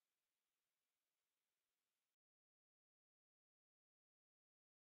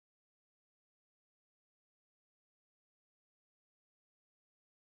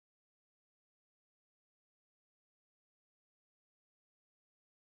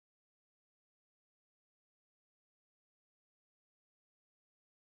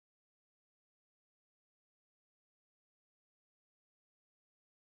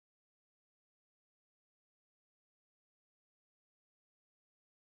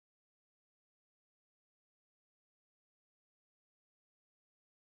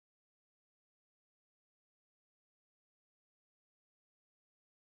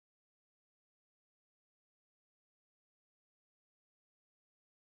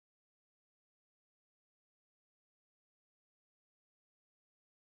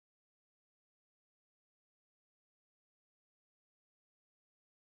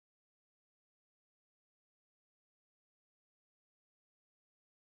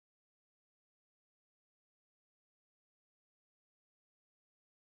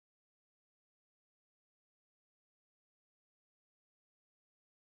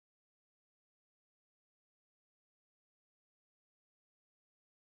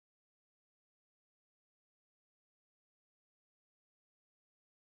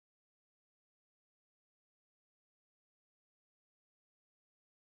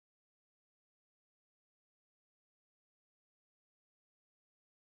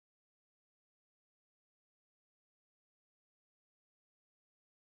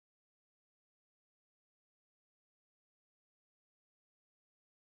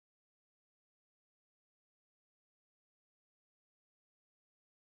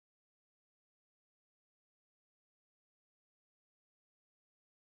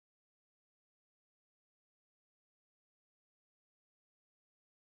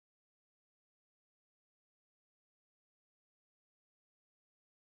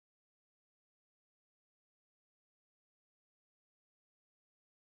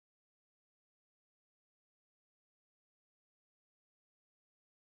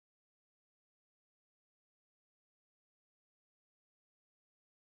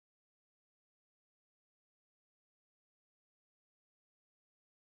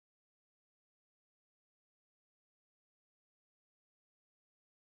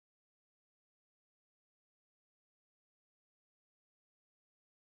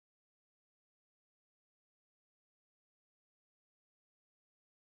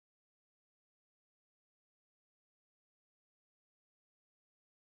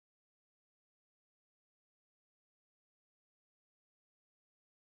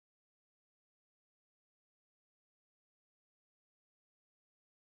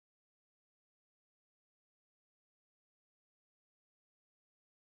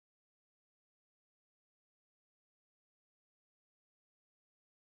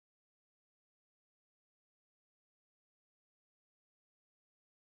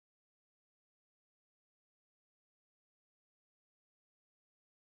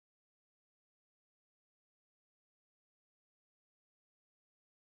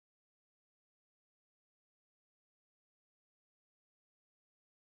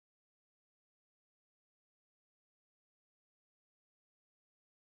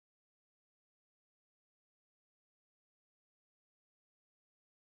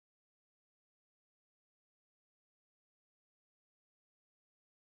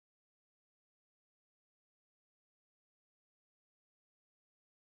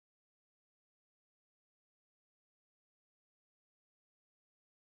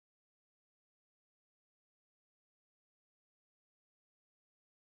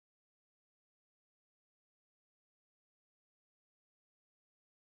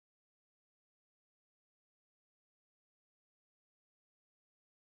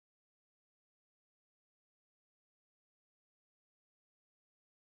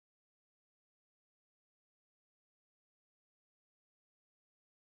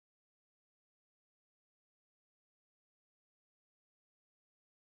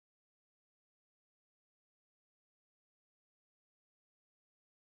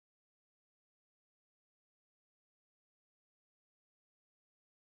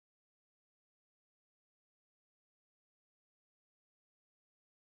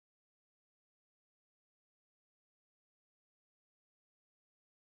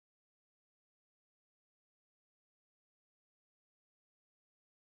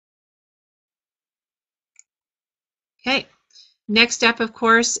 Okay, next up, of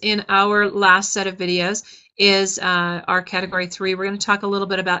course, in our last set of videos is our category 3. We're going to talk a little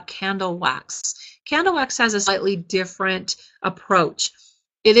bit about candle wax. Candle wax has a slightly different approach.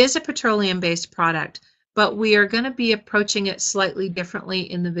 It is a petroleum-based product, but we are going to be approaching it slightly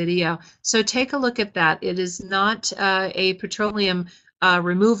differently in the video. So take a look at that. It is not a petroleum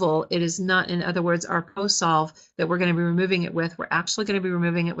removal. It is not, in other words, our ProSolve that we're going to be removing it with. We're actually going to be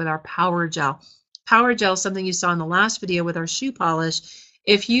removing it with our Power Gel. Power Gel is something you saw in the last video with our shoe polish.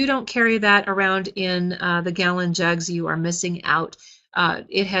 If you don't carry that around in the gallon jugs, you are missing out.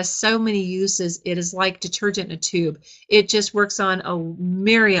 It has so many uses. It is like detergent in a tube. It just works on a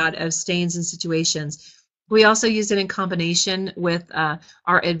myriad of stains and situations. We also use it in combination with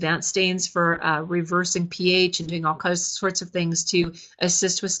our advanced stains for reversing pH and doing all sorts of things to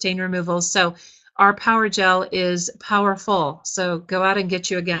assist with stain removal. So our Power Gel is powerful. So go out and get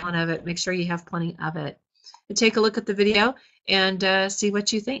you a gallon of it. Make sure you have plenty of it. And take a look at the video and see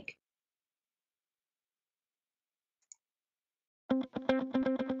what you think.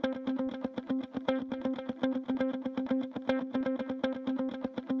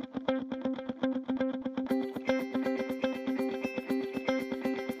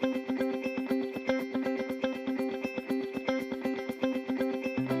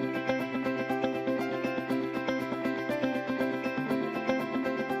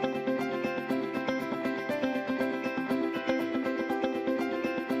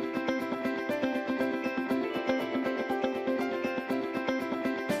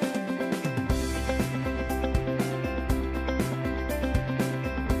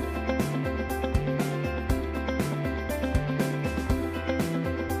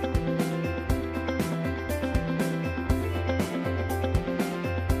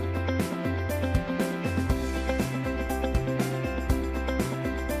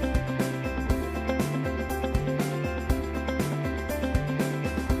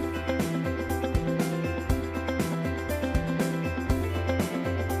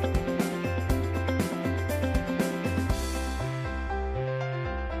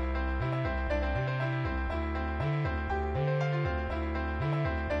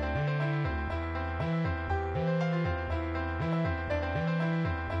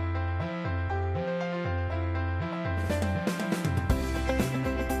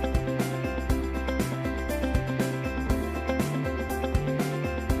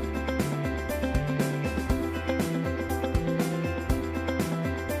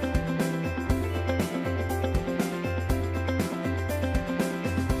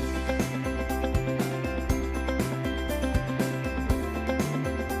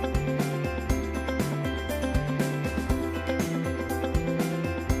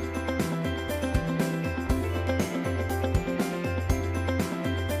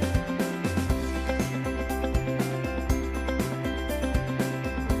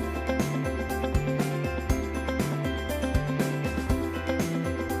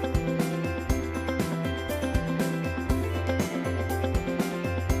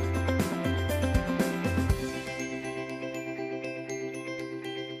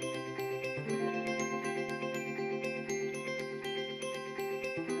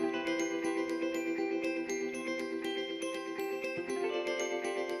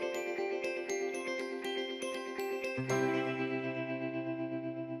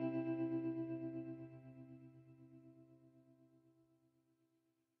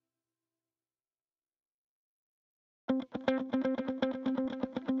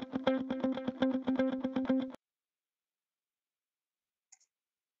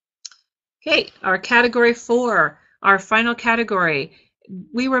 Okay, our category 4, our final category.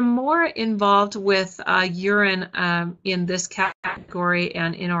 We were more involved with urine in this category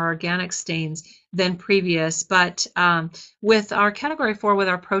and in our organic stains than previous, but with our category 4, with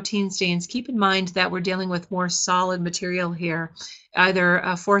our protein stains, keep in mind that we're dealing with more solid material here,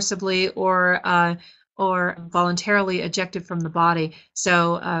 either forcibly or voluntarily ejected from the body.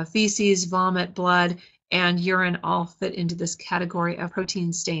 So feces, vomit, blood, and urine all fit into this category of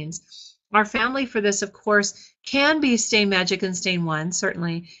protein stains. Our family for this, of course, can be Stain Magic and Stain One,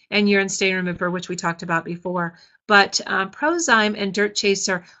 certainly, and Urine Stain Remover, which we talked about before. But Prozyme and Dirt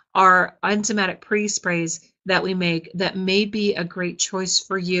Chaser are enzymatic pre-sprays that we make that may be a great choice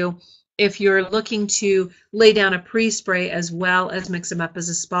for you if you're looking to lay down a pre-spray as well as mix them up as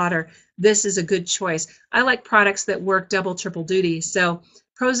a spotter. This is a good choice. I like products that work double, triple duty. So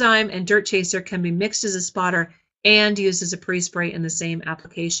Prozyme and Dirt Chaser can be mixed as a spotter and used as a pre-spray in the same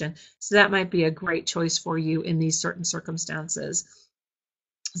application. So that might be a great choice for you in these certain circumstances.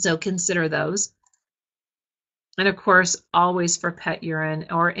 So consider those. And of course, always for pet urine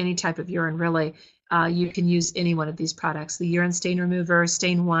or any type of urine, really, you can use any one of these products. The urine stain remover,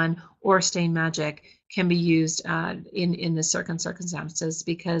 Stain One, or Stain Magic can be used in the certain circumstances,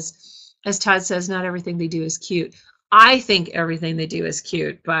 because, as Todd says, not everything they do is cute. I think everything they do is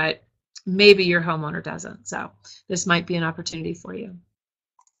cute, but maybe your homeowner doesn't. So this might be an opportunity for you.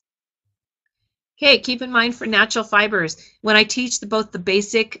 Okay, keep in mind for natural fibers, when I teach both the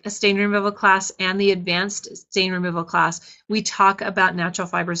basic stain removal class and the advanced stain removal class, we talk about natural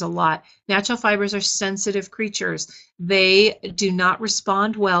fibers a lot. Natural fibers are sensitive creatures. They do not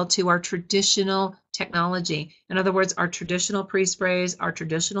respond well to our traditional technology. In other words, our traditional pre-sprays, our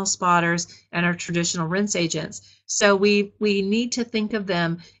traditional spotters, and our traditional rinse agents. So we need to think of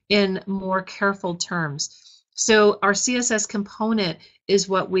them in more careful terms. So our CSS component is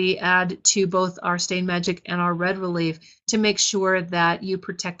what we add to both our Stain Magic and our Red Relief to make sure that you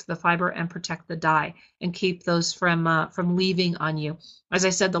protect the fiber and protect the dye and keep those from leaving on you. As I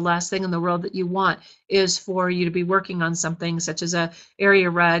said, the last thing in the world that you want is for you to be working on something such as a area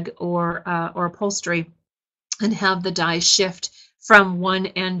rug or upholstery and have the dye shift from one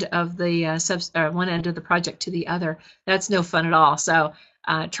end of the project to the other. That's no fun at all. So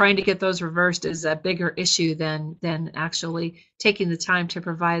trying to get those reversed is a bigger issue than actually taking the time to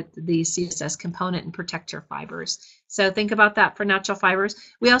provide the CSS component and protect your fibers. So think about that for natural fibers.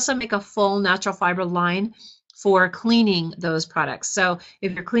 We also make a full natural fiber line for cleaning those products. So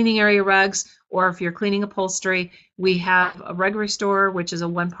if you're cleaning area rugs or if you're cleaning upholstery, we have a Rug Restore, which is a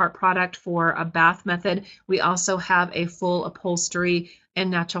one-part product for a bath method. We also have a full upholstery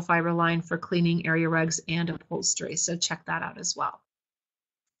and natural fiber line for cleaning area rugs and upholstery. So check that out as well.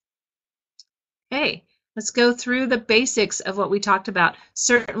 Okay, let's go through the basics of what we talked about.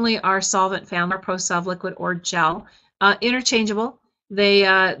 Certainly our solvent family, ProSolv liquid or gel, interchangeable. They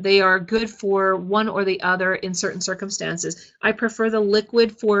are good for one or the other in certain circumstances. I prefer the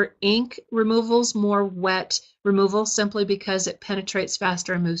liquid for ink removals, more wet removal, simply because it penetrates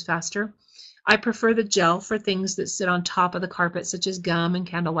faster and moves faster. I prefer the gel for things that sit on top of the carpet, such as gum and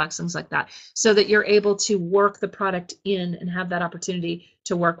candle wax, things like that, so that you're able to work the product in and have that opportunity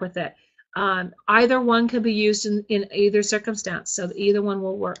to work with it. Either one can be used in either circumstance, so either one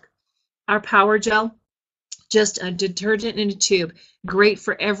will work. Our Power Gel, just a detergent in a tube, great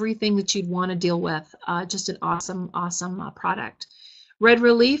for everything that you'd want to deal with. Just an awesome product. Red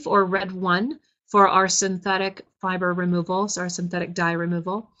Relief or Red One for our synthetic fiber removal, so our synthetic dye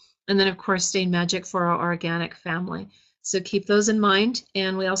removal. And then, of course, Stain Magic for our organic family. So keep those in mind.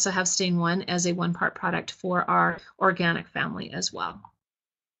 And we also have Stain One as a one-part product for our organic family as well.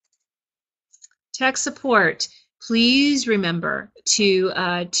 Tech support. Please remember to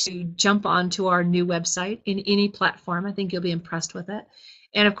jump onto our new website in any platform. I think you'll be impressed with it.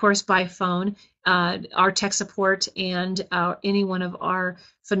 And of course, by phone, our tech support and any one of our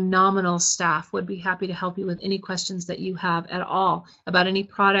phenomenal staff would be happy to help you with any questions that you have at all about any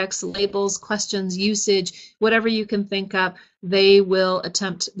products, labels, questions, usage, whatever you can think of. They will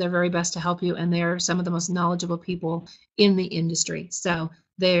attempt their very best to help you, and they're some of the most knowledgeable people in the industry. So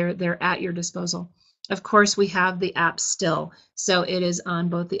they're at your disposal. Of course, we have the app still, so it is on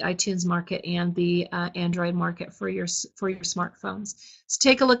both the iTunes market and the Android market for your smartphones. So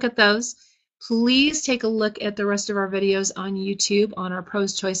take a look at those. Please take a look at the rest of our videos on YouTube on our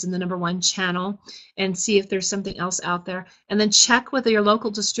Pros Choice and the #1 channel and see if there's something else out there. And then check with your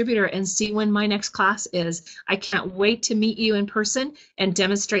local distributor and see when my next class is. I can't wait to meet you in person and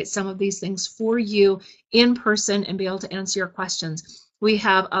demonstrate some of these things for you in person and be able to answer your questions. We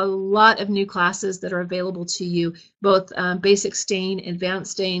have a lot of new classes that are available to you, both basic stain,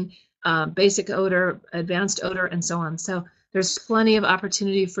 advanced stain, basic odor, advanced odor, and so on. So there's plenty of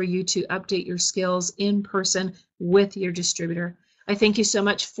opportunity for you to update your skills in person with your distributor. I thank you so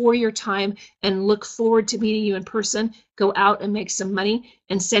much for your time and look forward to meeting you in person. Go out and make some money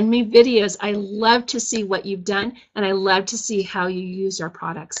and send me videos. I love to see what you've done, and I love to see how you use our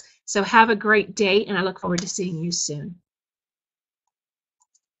products. So have a great day, and I look forward to seeing you soon.